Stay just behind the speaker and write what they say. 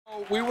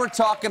We were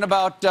talking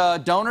about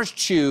Donors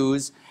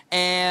Choose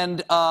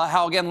and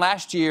how, again,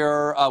 last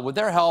year, with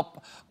their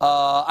help,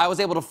 I was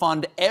able to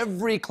fund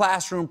every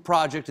classroom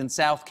project in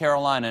South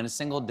Carolina in a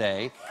single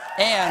day.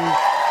 And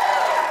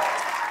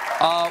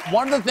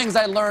one of the things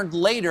I learned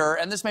later,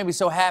 and this made me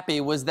so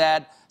happy, was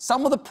that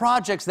some of the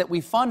projects that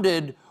we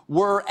funded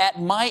were at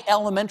my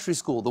elementary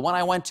school, the one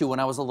I went to when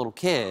I was a little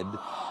kid,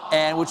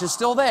 and which is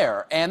still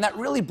there. And that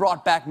really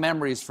brought back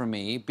memories for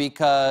me,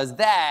 because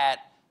that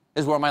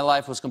is where my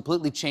life was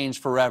completely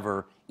changed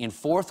forever in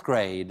 4th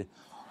grade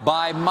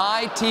by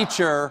my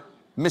teacher,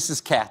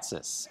 Mrs.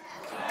 Katzis.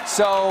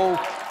 So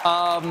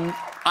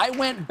I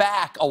went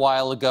back a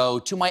while ago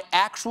to my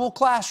actual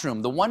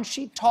classroom, the one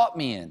she taught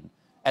me in,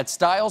 at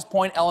Stiles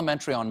Point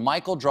Elementary on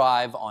Michael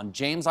Drive on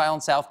James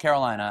Island, South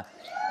Carolina,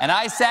 and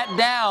I sat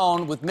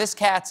down with Miss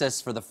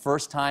Katzis for the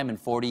first time in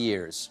 40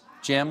 years.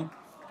 Jim?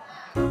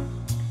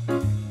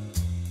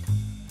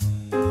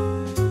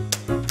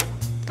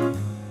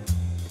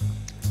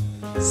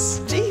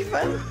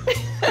 Stephen?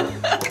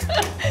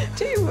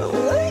 Do you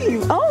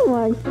believe? Oh,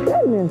 my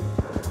goodness.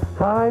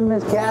 Hi,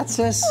 Miss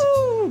Katzis.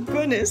 Oh,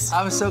 goodness.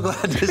 I'm so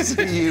glad to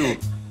see you.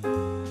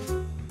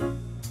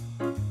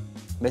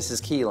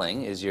 Mrs.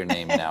 Keeling is your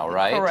name now,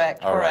 right?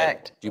 Correct, All right.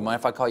 correct. Do you mind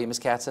if I call you Miss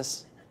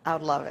Katzis? I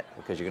would love it.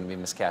 Because you're going to be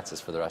Miss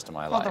Katzis for the rest of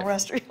my life. For the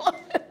rest of your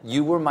life.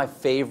 You were my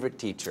favorite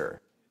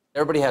teacher.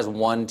 Everybody has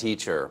one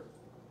teacher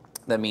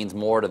that means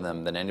more to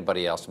them than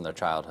anybody else from their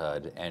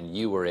childhood, and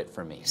you were it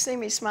for me. You see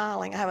me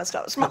smiling. I haven't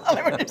stopped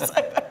smiling when you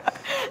say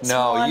that. It's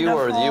No, you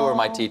wonderful. were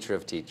my teacher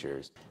of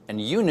teachers. And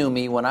you knew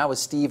me when I was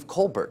Steve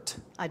Colbert.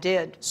 I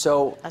did.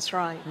 So That's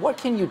right. What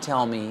can you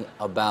tell me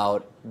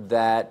about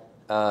that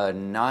 9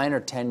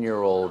 or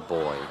 10-year-old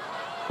boy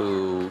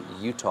who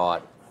you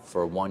taught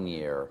for 1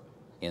 year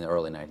in the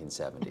early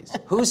 1970s?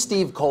 Who's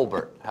Steve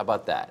Colbert? How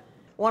about that?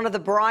 One of the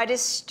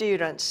brightest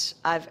students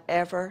I've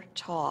ever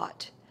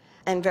taught,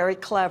 and very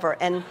clever.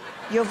 And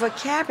your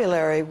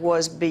vocabulary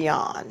was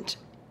beyond.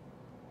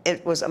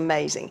 It was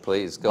amazing.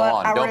 Please, go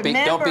But on. Don't be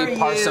you-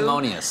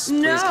 parsimonious.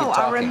 No, Please keep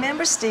talking. I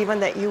remember, Stephen,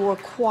 that you were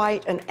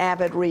quite an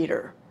avid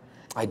reader.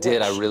 I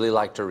did. I really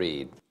like to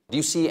read. Do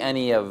you see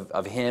any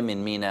of him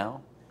in me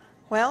now?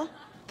 Well,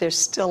 there's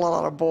still a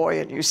lot of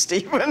boy in you,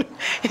 Stephen,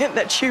 in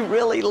that you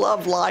really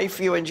love life,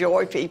 you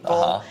enjoy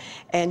people,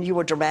 and you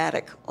were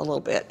dramatic a little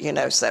bit, you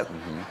know, so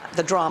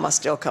the drama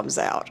still comes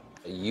out.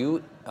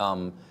 You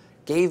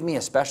gave me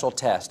a special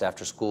test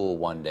after school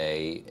one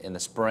day in the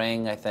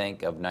spring, I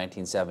think, of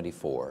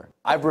 1974.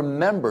 I've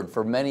remembered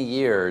for many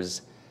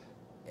years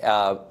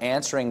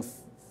answering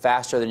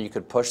faster than you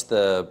could push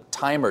the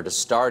timer to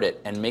start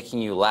it and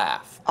making you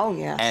laugh. Oh,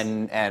 yes.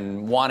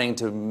 And wanting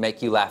to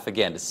make you laugh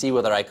again, to see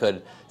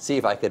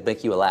if I could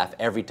make you laugh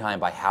every time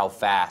by how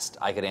fast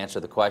I could answer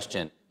the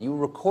question. You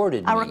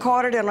recorded me. I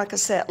recorded it on a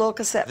cassette, little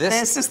cassette.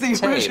 This is the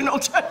tape. original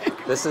tape.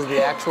 This is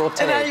the actual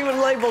tape. And now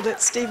you labeled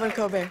it Stephen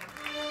Colbert.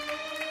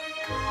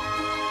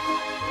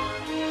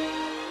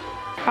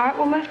 All right,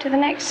 we'll move to the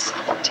next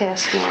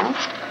test now.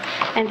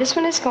 And this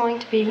one is going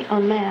to be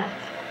on math.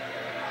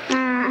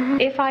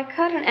 If I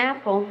cut an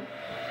apple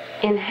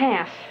in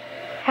half,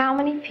 how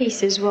many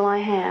pieces will I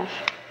have?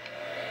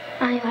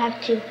 I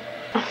have 2.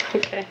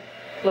 Okay,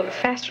 a little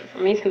faster for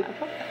me than I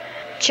thought.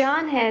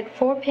 John had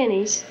 4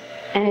 pennies,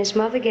 and his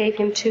mother gave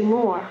him 2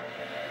 more.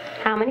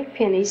 How many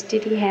pennies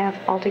did he have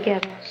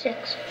altogether?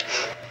 6.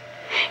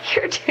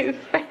 You're too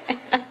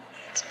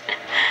fast.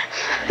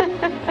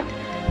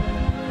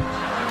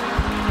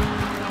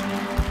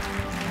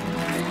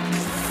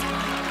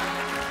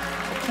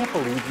 I can't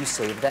believe you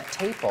saved that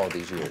tape all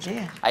these years. I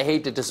did. I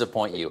hate to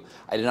disappoint you.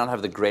 I did not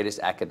have the greatest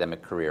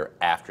academic career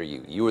after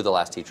you. You were the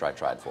last teacher I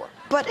tried for.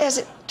 But as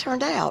it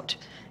turned out,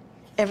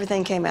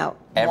 everything came out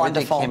Everything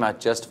wonderful. came out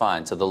just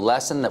fine. So the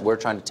lesson that we're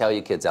trying to tell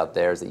you kids out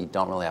there is that you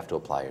don't really have to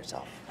apply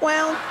yourself.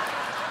 Well,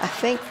 I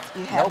think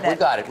you have Nope, we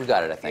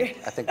got it, I think.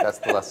 I think that's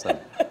the lesson.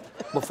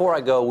 Before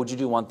I go, would you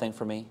do one thing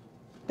for me?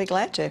 Be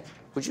glad to.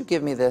 Would you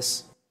give me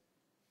this?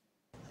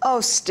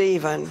 Oh,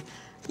 Stephen,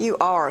 you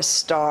are a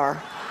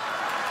star.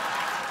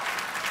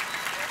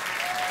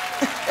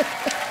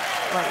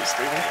 Love you,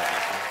 Stephen.